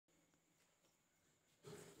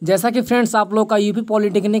जैसा कि फ्रेंड्स आप लोग का यूपी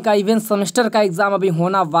पॉलिटेक्निक का इवेंट सेमेस्टर का एग्ज़ाम अभी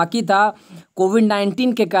होना बाकी था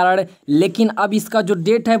कोविड-19 के कारण, लेकिन अब इसका जो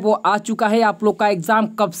डेट है वो आ चुका है। आप लोग का एग्ज़ाम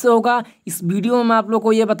कब से होगा इस वीडियो में मैं आप लोग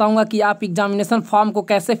को ये बताऊंगा कि आप एग्जामिनेशन फॉर्म को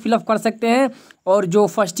कैसे फिलअप कर सकते हैं और जो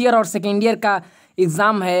फर्स्ट ईयर और सेकेंड ईयर का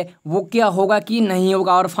एग्ज़ाम है वो क्या होगा कि नहीं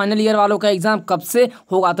होगा और फाइनल ईयर वालों का एग्ज़ाम कब से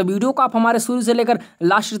होगा। तो वीडियो को आप हमारे शुरू से लेकर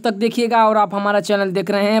लास्ट तक देखिएगा और आप हमारा चैनल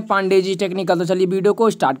देख रहे हैं पांडे जी टेक्निकल। तो चलिए वीडियो को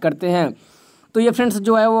स्टार्ट करते हैं। तो ये फ्रेंड्स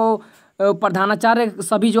जो है वो प्रधानाचार्य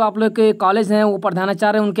सभी जो आप लोग के कॉलेज हैं वो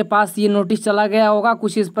प्रधानाचार्य उनके पास ये नोटिस चला गया होगा।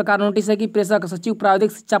 कुछ इस प्रकार नोटिस है कि प्रेषक सचिव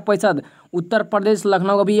प्राविधिक शिक्षा परिषद उत्तर प्रदेश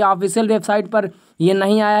लखनऊ, अभी ऑफिशियल वेबसाइट पर ये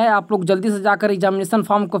नहीं आया है। आप लोग जल्दी से जाकर एग्जामिनेशन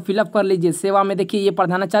फॉर्म को फिलअप कर लीजिए। सेवा में देखिए ये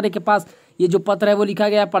प्रधानाचार्य के पास ये जो पत्र है वो लिखा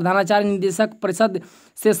गया है, प्रधानाचार्य निदेशक परिषद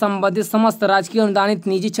से संबंधित समस्त राजकीय अनुदानित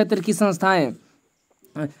निजी क्षेत्र की संस्थाएं।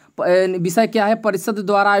 विषय क्या है? परिषद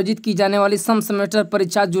द्वारा आयोजित की जाने वाली सम सेमेस्टर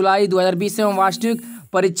परीक्षा जुलाई 2020 एवं वार्षिक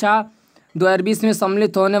परीक्षा 2020 में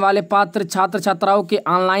सम्मिलित होने वाले पात्र छात्र छात्राओं के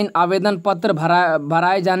ऑनलाइन आवेदन पत्र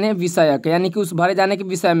भराए जाने विषयक, यानी कि उस भरे जाने के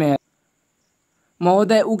विषय में है।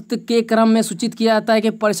 महोदय, उक्त के क्रम में सूचित किया जाता है कि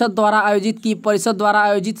परिषद द्वारा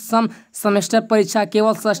आयोजित सम सेमेस्टर परीक्षा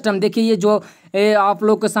केवल सिस्टम। देखिए ये जो आप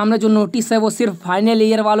लोग के सामने जो नोटिस है वो सिर्फ फाइनल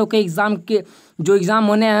ईयर वालों के एग्ज़ाम के जो एग्ज़ाम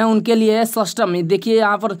होने हैं उनके लिए है सिस्टम। देखिए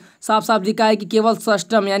यहाँ पर साफ साफ लिखा है कि केवल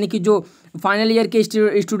सिस्टम, यानी कि जो फाइनल ईयर के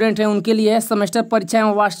स्टूडेंट हैं उनके लिए है सेमेस्टर परीक्षा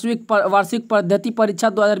एवं वार्षिक पद्धति परीक्षा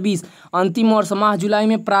 2020 अंतिम और माह जुलाई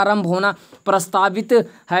में प्रारंभ होना प्रस्तावित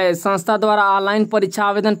है। संस्था द्वारा ऑनलाइन परीक्षा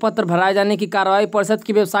आवेदन पत्र भराए जाने की कार्रवाई परिषद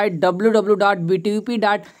की वेबसाइट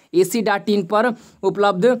www.btup.ac.in पर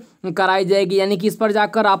उपलब्ध कराई जाएगी, यानी कि इस पर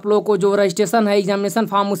जाकर आप लोगों को जो रजिस्ट्रेशन है एग्जामिनेशन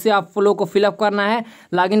फॉर्म उसे आप लोगों को फिलअप करना है।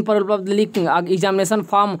 लॉगिन पर उपलब्ध link examination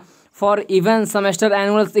form for event semester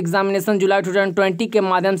annual examination जुलाई 2020 के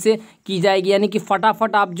माध्यम से की जाएगी, यानी कि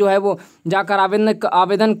फटाफट आप जो है वो जाकर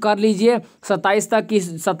आवेदन कर लीजिए।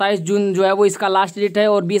 27 जून जो है वो इसका लास्ट डेट है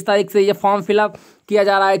और 20 तारीख से ये फॉर्म फिलअप किया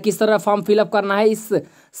जा रहा है। किस तरह फॉर्म फिलअप करना है? इस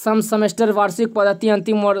सम सेमेस्टर वार्षिक पद्धति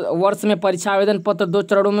अंतिम वर्ष में परीक्षा आवेदन पत्र 2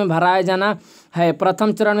 चरणों में भराया जाना है।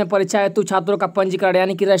 प्रथम चरण में परीक्षा हेतु छात्रों का पंजीकरण,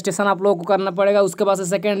 यानी कि रजिस्ट्रेशन आप लोगों को करना पड़ेगा। उसके बाद से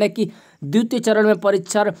सेकेंड है कि द्वितीय चरण में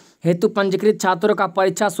परीक्षा हेतु पंजीकृत छात्रों का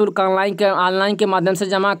परीक्षा शुल्क ऑनलाइन के माध्यम से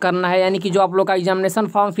जमा करना है, यानी कि जो आप लोग का एग्जामिनेशन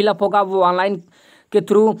फॉर्म फिलअप होगा वो ऑनलाइन के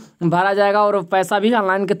थ्रू भरा जाएगा और पैसा भी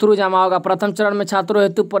ऑनलाइन के थ्रू जमा होगा। प्रथम चरण में छात्रों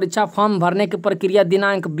हेतु परीक्षा फॉर्म भरने की प्रक्रिया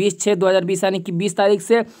दिनांक 20/6/2020 यानी कि 20 तारीख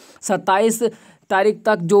से 27 तारीख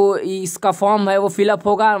तक जो इसका फॉर्म है वो फिलअप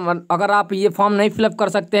होगा। अगर आप ये फॉर्म नहीं फिलअप कर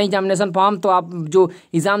सकते हैं एग्जामिनेशन फॉर्म, तो आप जो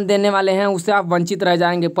एग्ज़ाम देने वाले हैं उससे आप वंचित रह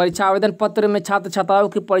जाएंगे। परीक्षा आवेदन पत्र में छात्र छात्राओं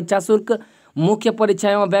की परीक्षा शुल्क, मुख्य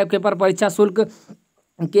परीक्षा एवं बैक पेपर परीक्षा शुल्क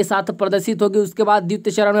के साथ प्रदर्शित होगी। उसके बाद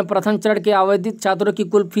द्वितीय चरण में प्रथम चरण के आवेदित छात्रों की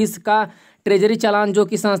कुल फीस का ट्रेजरी चालान जो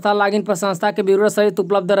कि संस्था लॉगिन पर संस्था के विवरण सहित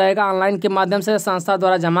उपलब्ध रहेगा, ऑनलाइन के माध्यम से संस्था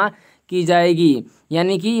द्वारा जमा की जाएगी,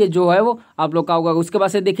 यानी कि ये जो है वो आप लोग का होगा। उसके बाद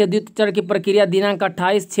से देखिए द्वितीय चरण की प्रक्रिया दिनांक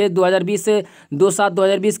 28/6/2020 से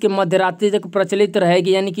 2/7/2020 के मध्य रात्रि तक प्रचलित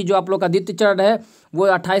रहेगी, यानी कि जो आप लोग का द्वितीय चरण है वो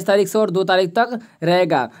 28 तारीख से और 2 तारीख तक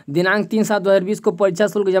रहेगा। दिनांक 3/7/2020 को परीक्षा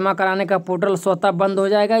शुल्क जमा कराने का पोर्टल स्वतः बंद हो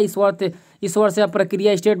जाएगा। इस वर्ष यह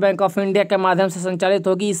प्रक्रिया स्टेट बैंक ऑफ इंडिया के माध्यम से संचालित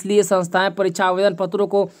होगी, इसलिए संस्थाएं परीक्षा आवेदन पत्रों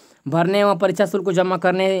को भरने एवं परीक्षा शुल्क को जमा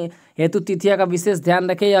करने हेतु तिथियों का विशेष ध्यान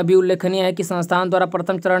रखें। यह भी उल्लेखनीय है कि संस्थान द्वारा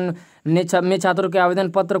प्रथम चरण में छात्रों के आवेदन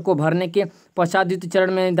पत्र को भरने के पश्चात द्वितीय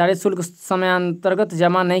चरण में निर्धारित शुल्क समयांतर्गत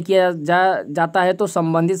जमा नहीं किया जाता है तो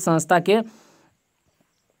संबंधित संस्था के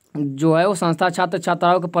जो है वो संस्था छात्र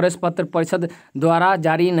छात्राओं को प्रवेश पत्र परिषद द्वारा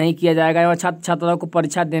जारी नहीं किया जाएगा एवं छात्र छात्राओं को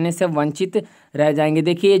परीक्षा देने से वंचित रह जाएंगे।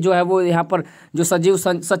 देखिए जो है वो यहाँ पर जो सचिव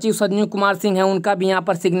संजीव कुमार सिंह हैं उनका भी यहाँ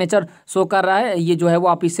पर सिग्नेचर शो कर रहा है। ये जो है वो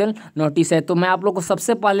ऑफिशियल नोटिस है। तो मैं आप लोग को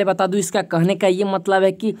सबसे पहले बता दूँ, इसका कहने का ये मतलब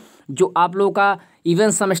है कि जो आप लोगों का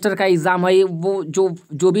इवेंट सेमेस्टर का एग्ज़ाम है वो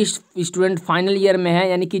जो भी स्टूडेंट फाइनल ईयर में है,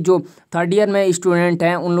 यानी कि जो थर्ड ईयर में स्टूडेंट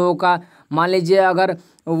हैं उन लोगों का मान लीजिए अगर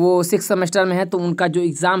वो 6 सेमेस्टर में है तो उनका जो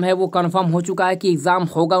एग्ज़ाम है वो कंफर्म हो चुका है कि एग्ज़ाम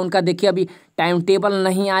होगा उनका। देखिए अभी टाइम टेबल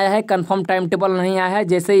नहीं आया है, कंफर्म टाइम टेबल नहीं आया है।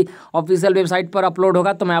 जैसे ही ऑफिशियल वेबसाइट पर अपलोड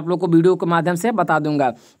होगा तो मैं आप लोग को वीडियो के माध्यम से बता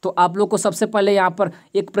दूंगा। तो आप लोग को सबसे पहले यहाँ पर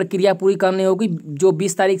एक प्रक्रिया पूरी करनी होगी। जो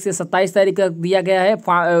 20 तारीख से 27 तारीख तक दिया गया है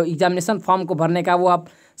एग्जामिनेशन फॉर्म को भरने का, वो आप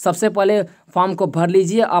सबसे पहले फॉर्म को भर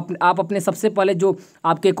लीजिए। आप अपने सबसे पहले जो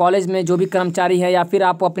आपके कॉलेज में जो भी कर्मचारी है या फिर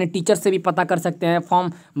आप अपने टीचर से भी पता कर सकते हैं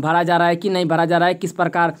फॉर्म भरा जा रहा है कि नहीं भरा जा रहा है, किस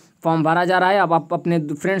प्रकार फॉर्म भरा जा रहा है। अब आप अपने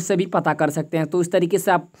फ्रेंड्स से भी पता कर सकते हैं। तो इस तरीके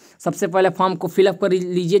से आप सबसे पहले फॉर्म को फिलअप कर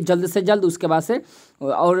लीजिए जल्द से जल्द। उसके बाद से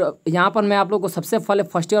और यहाँ पर मैं आप लोग को सबसे पहले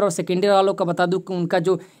फर्स्ट ईयर और सेकेंड ईयर वालों का बता दूँ कि उनका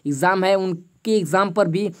जो एग्ज़ाम है के एग्ज़ाम पर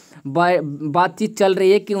भी बातचीत चल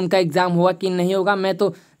रही है कि उनका एग्ज़ाम होगा कि नहीं होगा। मैं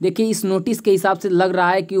तो देखिए इस नोटिस के हिसाब से लग रहा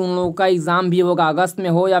है कि उन लोगों का एग्ज़ाम भी होगा, अगस्त में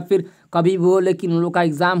हो या फिर कभी भी हो, लेकिन उन लोगों का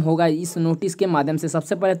एग्ज़ाम होगा इस नोटिस के माध्यम से।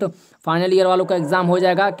 सबसे पहले तो फाइनल ईयर वालों का एग्ज़ाम हो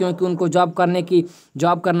जाएगा, क्योंकि उनको जॉब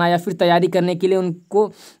करना या फिर तैयारी करने के लिए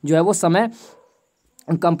उनको जो है वो समय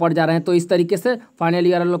कम पड़ जा रहे हैं। तो इस तरीके से फाइनल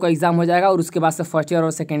ईयर वालों का एग्ज़ाम हो जाएगा और उसके बाद से फर्स्ट ईयर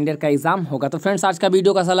और सेकेंड ईयर का एग्ज़ाम होगा। तो फ्रेंड्स, आज का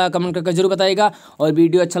वीडियो कैसा लगा कमेंट करके जरूर बताइएगा, और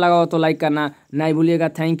वीडियो अच्छा लगा हो तो लाइक करना नहीं भूलिएगा।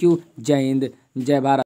 थैंक यू, जय हिंद, जय भारत।